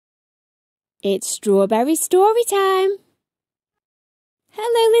It's strawberry story time.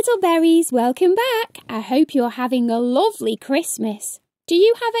 Hello little berries, welcome back. I hope you're having a lovely Christmas. Do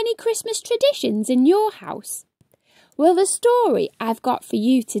you have any Christmas traditions in your house? Well, the story I've got for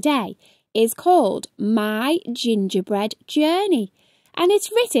you today is called My Gingerbread Journey, and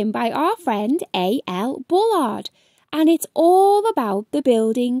it's written by our friend A.L. Bullard, and it's all about the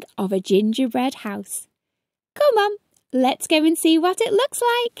building of a gingerbread house. Come on, let's go and see what it looks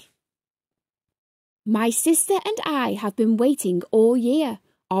like. My sister and I have been waiting all year.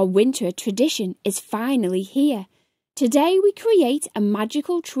 Our winter tradition is finally here. Today we create a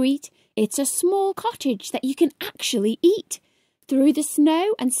magical treat. It's a small cottage that you can actually eat. Through the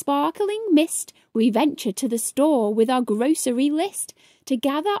snow and sparkling mist, we venture to the store with our grocery list. To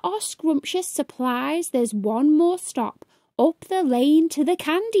gather our scrumptious supplies, there's one more stop, up the lane to the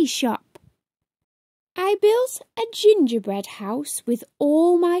candy shop. I built a gingerbread house with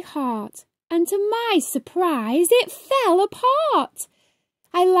all my heart, and to my surprise it fell apart.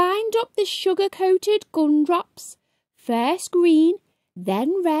 I lined up the sugar-coated gumdrops, first green,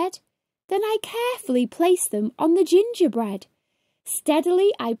 then red, then I carefully placed them on the gingerbread.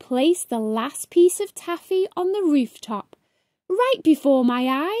 Steadily I placed the last piece of taffy on the rooftop. Right before my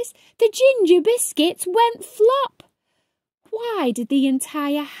eyes, the ginger biscuits went flop. Why did the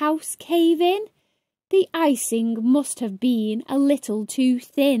entire house cave in? The icing must have been a little too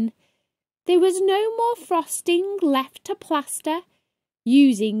thin. There was no more frosting left to plaster.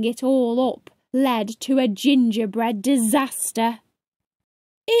 Using it all up led to a gingerbread disaster.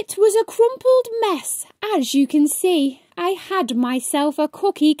 It was a crumpled mess, as you can see. I had myself a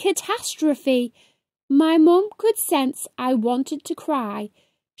cookie catastrophe. My mum could sense I wanted to cry.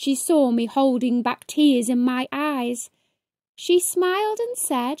 She saw me holding back tears in my eyes. She smiled and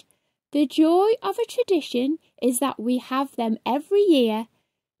said, "The joy of a tradition is that we have them every year.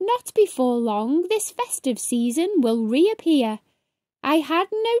 Not before long this festive season will reappear." I had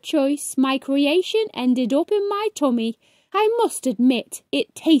no choice, my creation ended up in my tummy. I must admit,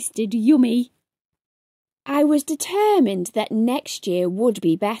 it tasted yummy. I was determined that next year would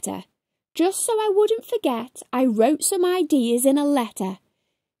be better. Just so I wouldn't forget, I wrote some ideas in a letter.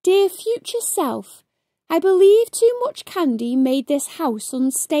 Dear future self, I believe too much candy made this house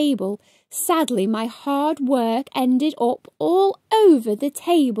unstable. Sadly, my hard work ended up all over the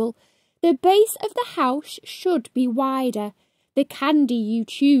table. The base of the house should be wider. The candy you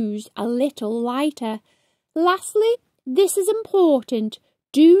choose a little lighter. Lastly, this is important.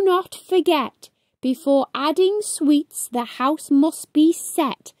 Do not forget, before adding sweets, the house must be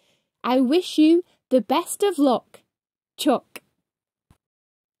set. I wish you the best of luck. Chuck.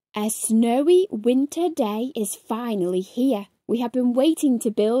 A snowy winter day is finally here. We have been waiting to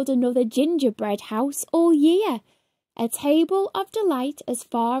build another gingerbread house all year. A table of delight as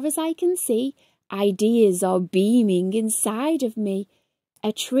far as I can see. Ideas are beaming inside of me.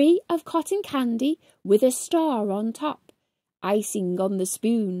 A tree of cotton candy with a star on top. Icing on the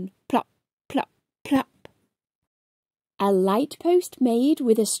spoon. Plop, plop, plop. A light post made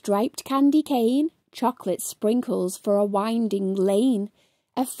with a striped candy cane. Chocolate sprinkles for a winding lane.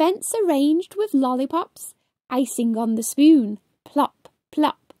 A fence arranged with lollipops. Icing on the spoon. Plop,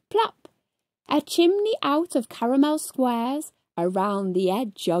 plop, plop. A chimney out of caramel squares. Around the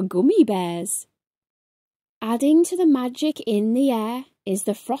edge are gummy bears. Adding to the magic in the air is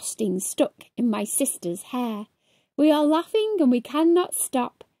the frosting stuck in my sister's hair. We are laughing and we cannot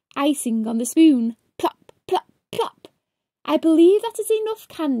stop. Icing on the spoon. Plop, plop, plop. I believe that is enough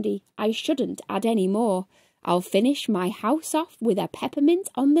candy. I shouldn't add any more. I'll finish my house off with a peppermint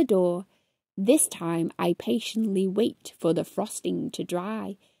on the door. This time I patiently wait for the frosting to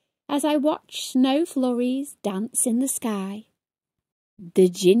dry, as I watch snow flurries dance in the sky. The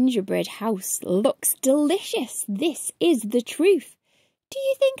gingerbread house looks delicious. This is the truth. Do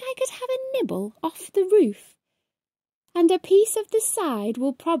you think I could have a nibble off the roof? And a piece of the side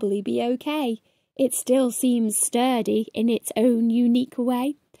will probably be okay. It still seems sturdy in its own unique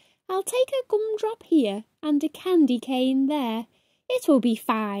way. I'll take a gumdrop here and a candy cane there. It will be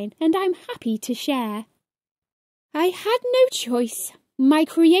fine, and I'm happy to share. I had no choice. My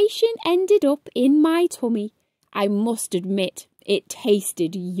creation ended up in my tummy. I must admit, it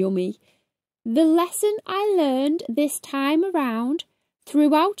tasted yummy. The lesson I learned this time around,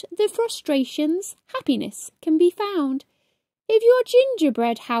 throughout the frustrations, happiness can be found. If your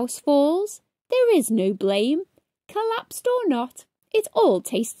gingerbread house falls, there is no blame. Collapsed or not, it all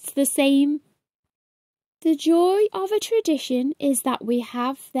tastes the same. The joy of a tradition is that we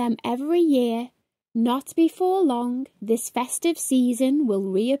have them every year. Not before long, this festive season will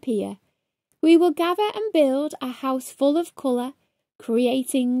reappear. We will gather and build a house full of colour,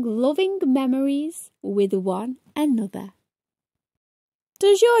 creating loving memories with one another.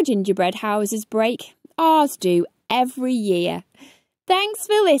 Does your gingerbread houses break? Ours do every year. Thanks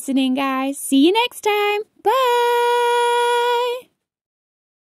for listening, guys. See you next time. Bye!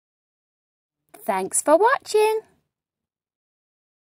 Thanks for watching.